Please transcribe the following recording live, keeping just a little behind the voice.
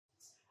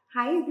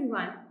Hi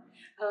everyone,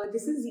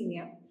 this is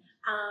Jeenia.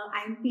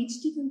 I'm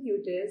PhD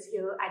Computers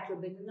here at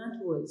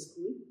Rabindranath World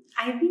School.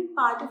 I've been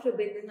part of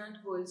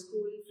Rabindranath World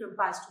School from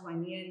past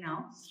 1 year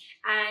now,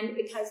 and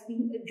it has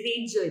been a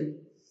great journey.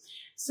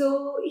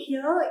 So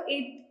here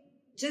it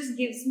just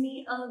gives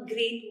me a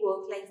great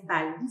work-life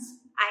balance.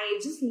 I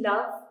just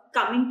love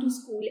coming to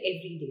school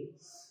every day.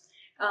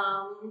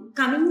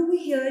 Coming over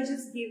here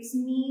just gives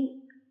me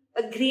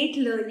a great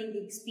learning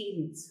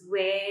experience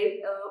where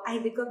I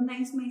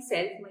recognize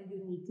myself, my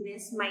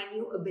uniqueness, my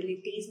new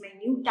abilities, my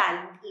new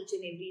talent each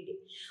and every day.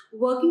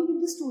 Working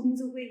with the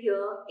students over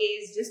here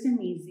is just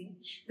amazing.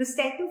 The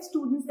set of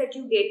students that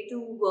you get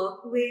to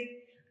work with,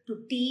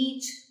 to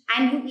teach,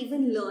 and you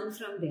even learn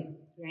from them,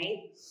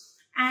 right?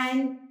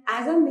 And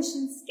as our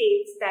mission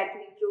states that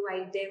we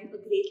provide them a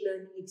great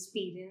learning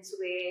experience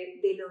where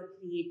they learn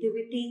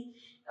creativity,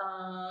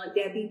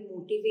 they are being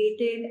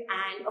motivated,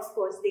 and of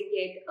course they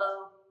get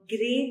a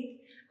great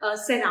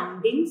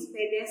surroundings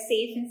where they are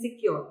safe and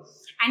secure.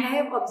 And I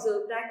have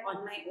observed that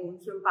on my own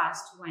from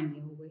past 1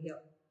 year over here.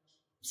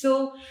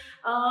 So,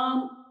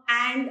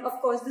 and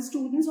of course the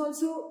students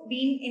also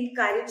being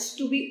encouraged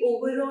to be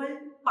overall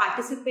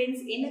participants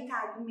in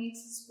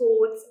academics,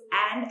 sports,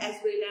 and as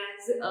well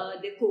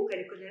as their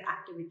co-curricular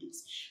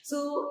activities.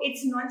 So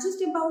it's not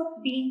just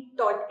about being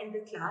taught in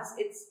the class,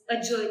 it's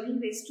a journey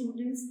where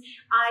students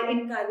are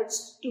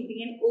encouraged to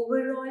be an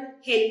overall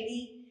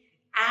healthy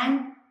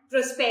and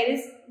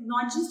prosperous,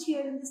 not just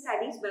here in the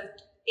studies, but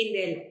in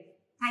their life.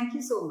 Thank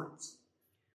you so much.